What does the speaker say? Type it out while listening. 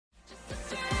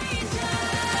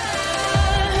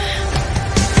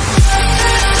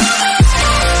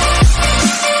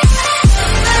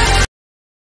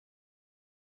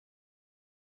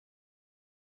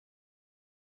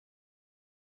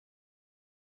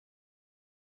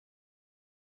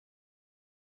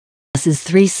is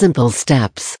 3 simple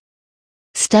steps.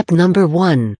 Step number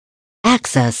 1.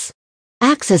 Access.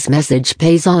 Access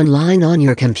MessagePayz online on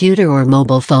your computer or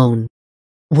mobile phone.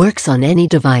 Works on any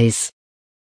device.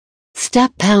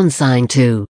 Step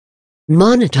 #2.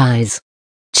 Monetize.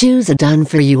 Choose a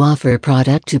done-for-you offer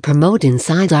product to promote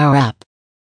inside our app.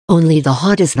 Only the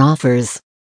hottest offers.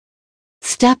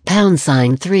 Step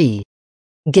 #3.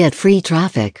 Get free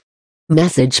traffic.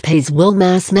 MessagePayz will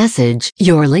mass message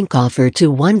your link offer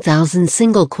to 1,000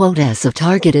 single quotas of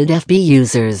targeted FB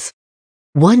users.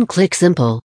 One click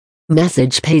simple.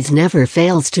 MessagePayz never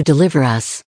fails to deliver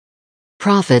us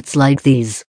profits like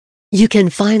these. You can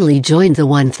finally join the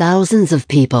 1,000s of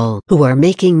people who are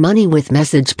making money with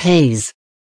MessagePayz.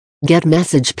 Get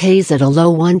MessagePayz at a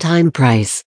low one-time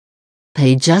price.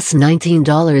 Pay just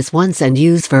 $19 once and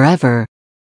use forever.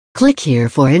 Click here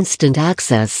for instant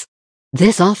access.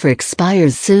 This offer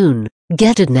expires soon.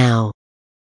 Get it now.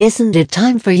 Isn't it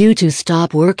time for you to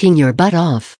stop working your butt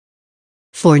off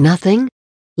for nothing?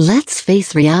 Let's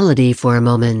face reality for a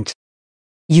moment.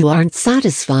 You aren't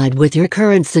satisfied with your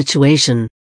current situation.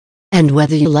 And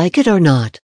whether you like it or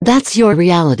not, that's your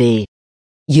reality.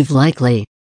 You've likely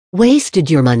wasted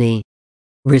your money,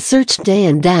 researched day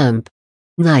and damp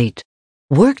night,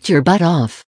 worked your butt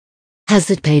off. Has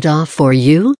it paid off for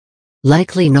you?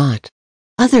 Likely not.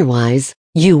 Otherwise,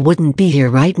 you wouldn't be here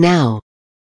right now.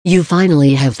 You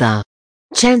finally have the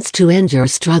chance to end your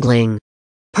struggling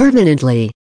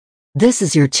permanently. This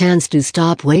is your chance to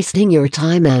stop wasting your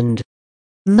time and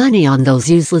money on those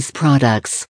useless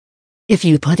products. If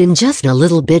you put in just a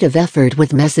little bit of effort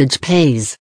with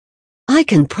MessagePayz, I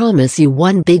can promise you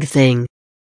one big thing.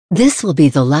 This will be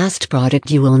the last product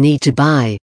you will need to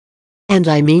buy. And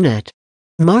I mean it.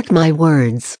 Mark my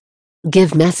words.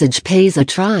 Give MessagePayz a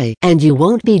try and you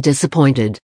won't be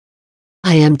disappointed.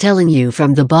 I am telling you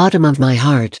from the bottom of my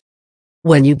heart.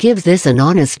 When you give this an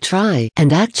honest try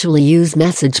and actually use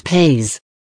MessagePayz,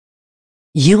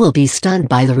 you will be stunned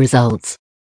by the results.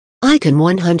 I can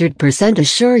 100%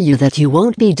 assure you that you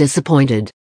won't be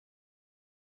disappointed.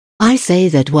 I say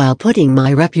that while putting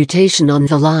my reputation on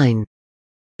the line,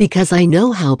 because I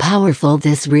know how powerful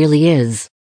this really is.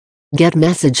 Get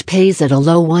MessagePayz at a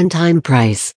low one-time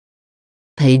price.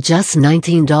 Pay just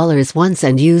 $19 once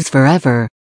and use forever.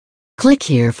 Click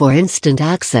here for instant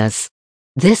access.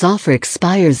 This offer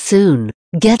expires soon.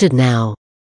 Get it now.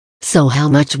 So how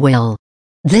much will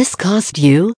this cost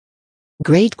you?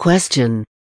 Great question.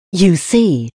 You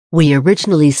see, we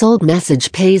originally sold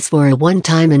MessagePayz for a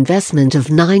one-time investment of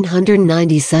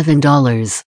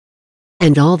 $997.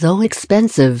 And although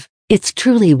expensive, it's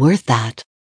truly worth that.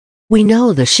 We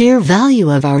know the sheer value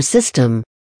of our system.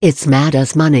 It's made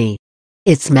us money.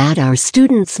 It's made our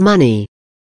students money.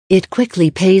 It quickly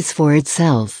pays for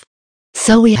itself.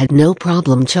 So we had no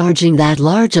problem charging that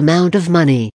large amount of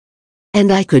money.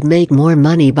 And I could make more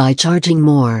money by charging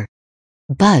more.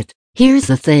 But, here's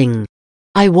the thing.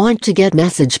 I want to get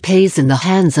MessagePayz in the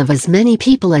hands of as many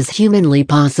people as humanly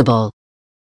possible.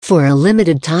 For a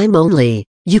limited time only,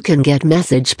 you can get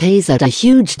MessagePayz at a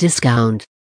huge discount.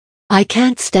 I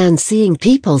can't stand seeing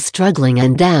people struggling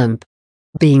and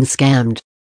being scammed.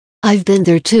 I've been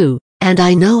there too, and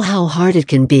I know how hard it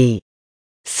can be.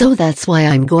 So that's why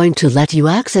I'm going to let you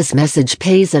access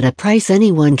MessagePayz at a price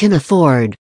anyone can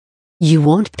afford. You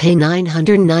won't pay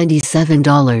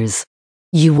 $997.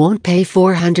 You won't pay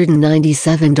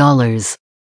 $497.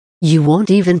 You won't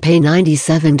even pay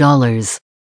 $97.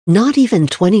 Not even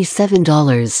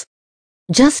 $27.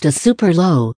 Just a super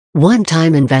low,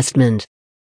 one-time investment.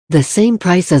 The same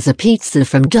price as a pizza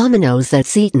from Domino's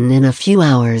that's eaten in a few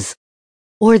hours.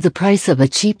 Or the price of a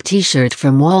cheap t-shirt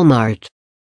from Walmart.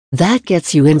 That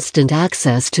gets you instant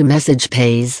access to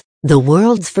MessagePayz, the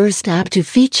world's first app to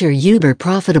feature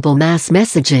uber-profitable mass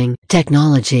messaging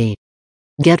technology.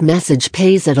 Get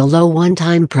MessagePayz at a low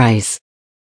one-time price.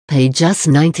 Pay just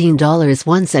 $19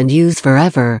 once and use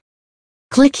forever.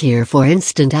 Click here for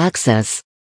instant access.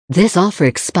 This offer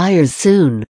expires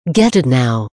soon. Get it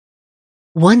now.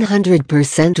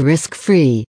 100%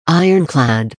 risk-free,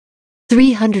 ironclad.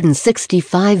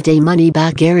 365-day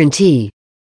money-back guarantee.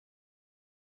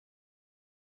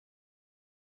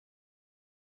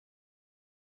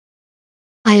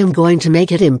 I am going to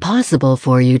make it impossible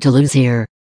for you to lose here.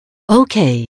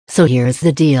 Okay, so here's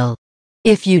the deal.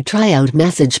 If you try out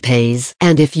MessagePayz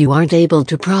and if you aren't able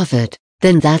to profit,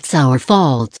 then that's our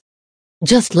fault.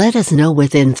 Just let us know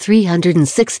within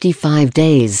 365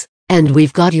 days, and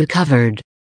we've got you covered.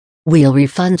 We'll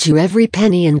refund you every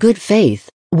penny in good faith,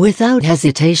 without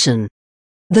hesitation.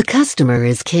 The customer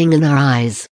is king in our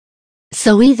eyes.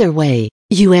 So either way,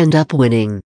 you end up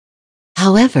winning.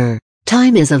 However,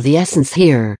 time is of the essence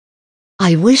here.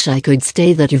 I wish I could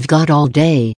say that you've got all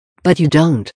day, but you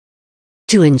don't.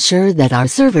 To ensure that our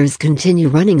servers continue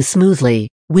running smoothly,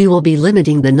 we will be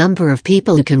limiting the number of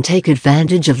people who can take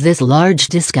advantage of this large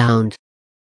discount.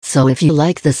 So if you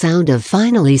like the sound of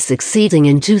finally succeeding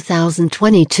in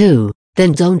 2022,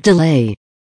 then don't delay.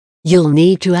 You'll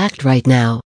need to act right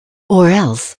now. Or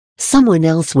else, someone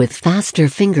else with faster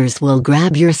fingers will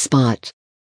grab your spot.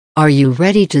 Are you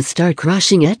ready to start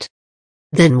crushing it?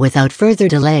 Then without further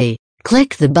delay,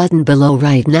 click the button below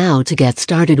right now to get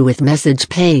started with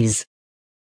MessagePayz.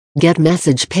 Get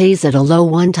MessagePayz at a low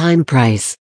one-time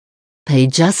price. Pay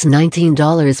just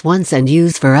 $19 once and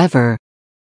use forever.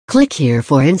 Click here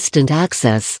for instant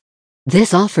access.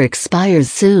 This offer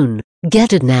expires soon,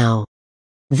 get it now.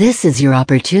 This is your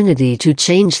opportunity to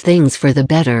change things for the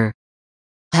better.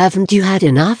 Haven't you had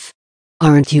enough?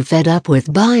 Aren't you fed up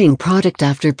with buying product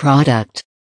after product?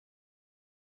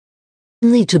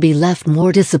 Only to be left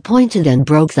more disappointed and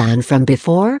broke than from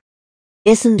before?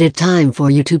 Isn't it time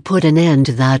for you to put an end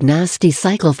to that nasty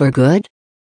cycle for good?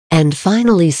 And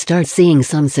finally start seeing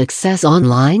some success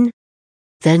online?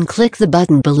 Then click the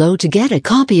button below to get a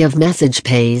copy of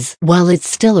MessagePayz while it's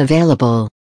still available.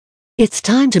 It's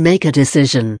time to make a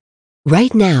decision.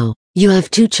 Right now, you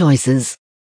have two choices.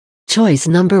 Choice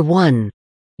number 1.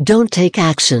 Don't take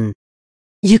action.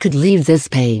 You could leave this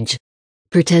page.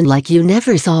 Pretend like you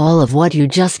never saw all of what you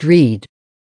just read.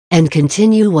 And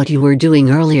continue what you were doing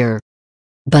earlier.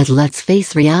 But let's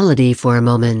face reality for a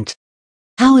moment.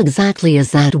 How exactly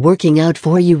is that working out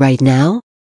for you right now?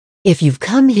 If you've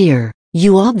come here,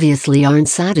 you obviously aren't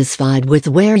satisfied with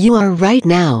where you are right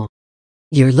now.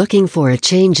 You're looking for a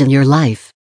change in your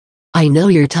life. I know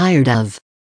you're tired of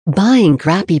buying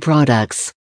crappy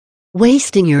products,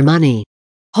 wasting your money,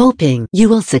 hoping you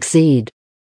will succeed.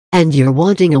 And you're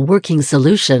wanting a working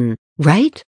solution,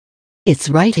 right? It's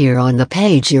right here on the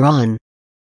page you're on.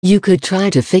 You could try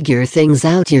to figure things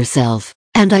out yourself,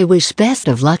 and I wish best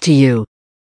of luck to you.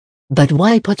 But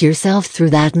why put yourself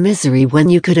through that misery when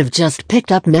you could have just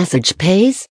picked up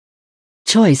MessagePayz?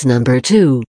 Choice number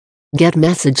 2. Get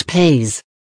MessagePayz.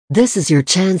 This is your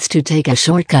chance to take a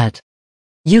shortcut.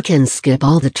 You can skip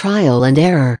all the trial and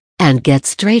error, and get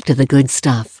straight to the good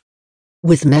stuff.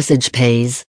 With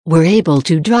MessagePayz, we're able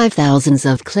to drive thousands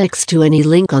of clicks to any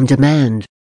link on demand,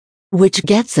 which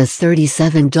gets us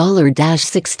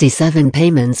 $37.67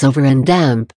 payments over and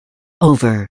damp.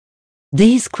 Over.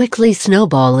 These quickly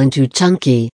snowball into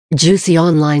chunky, juicy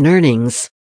online earnings.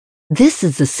 This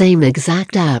is the same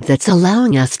exact app that's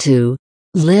allowing us to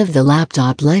live the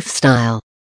laptop lifestyle.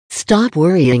 Stop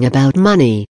worrying about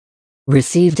money.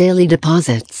 Receive daily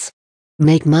deposits.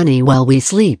 Make money while we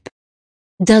sleep.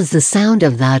 Does the sound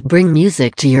of that bring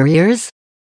music to your ears?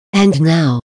 And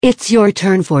now, it's your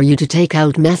turn for you to take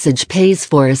out MessagePayz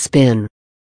for a spin.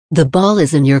 The ball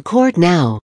is in your court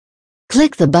now.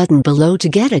 Click the button below to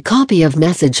get a copy of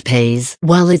MessagePayz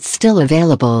while it's still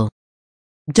available.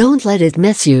 Don't let it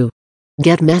miss you.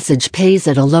 Get MessagePayz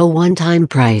at a low one-time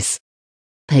price.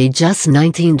 Pay just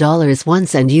 $19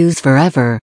 once and use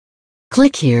forever.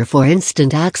 Click here for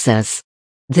instant access.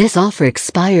 This offer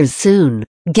expires soon,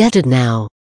 get it now.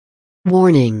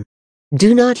 Warning.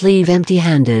 Do not leave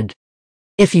empty-handed.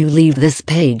 If you leave this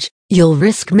page, you'll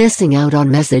risk missing out on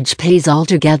MessagePayz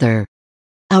altogether.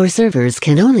 Our servers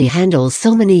can only handle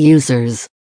so many users.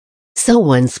 So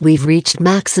once we've reached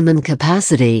maximum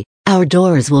capacity, our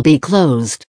doors will be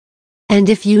closed. And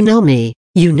if you know me,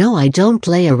 you know I don't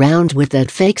play around with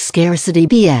that fake scarcity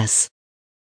BS.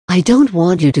 I don't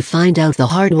want you to find out the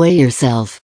hard way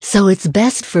yourself, so it's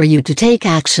best for you to take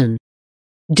action.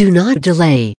 Do not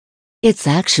delay. It's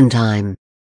action time.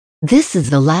 This is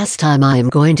the last time I am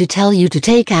going to tell you to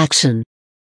take action.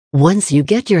 Once you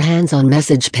get your hands on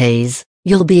MessagePayz,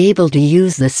 you'll be able to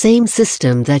use the same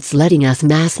system that's letting us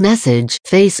mass message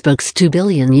Facebook's 2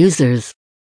 billion users.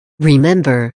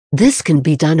 Remember, this can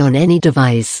be done on any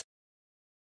device.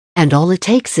 And all it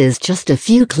takes is just a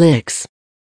few clicks.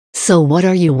 So what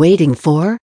are you waiting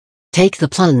for? Take the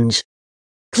plunge.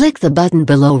 Click the button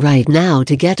below right now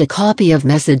to get a copy of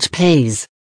MessagePayz.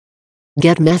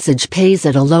 Get MessagePayz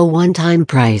at a low one-time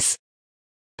price.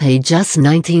 Pay just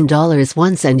 $19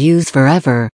 once and use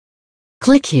forever.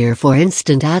 Click here for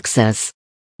instant access.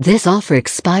 This offer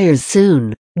expires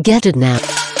soon, get it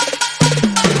now.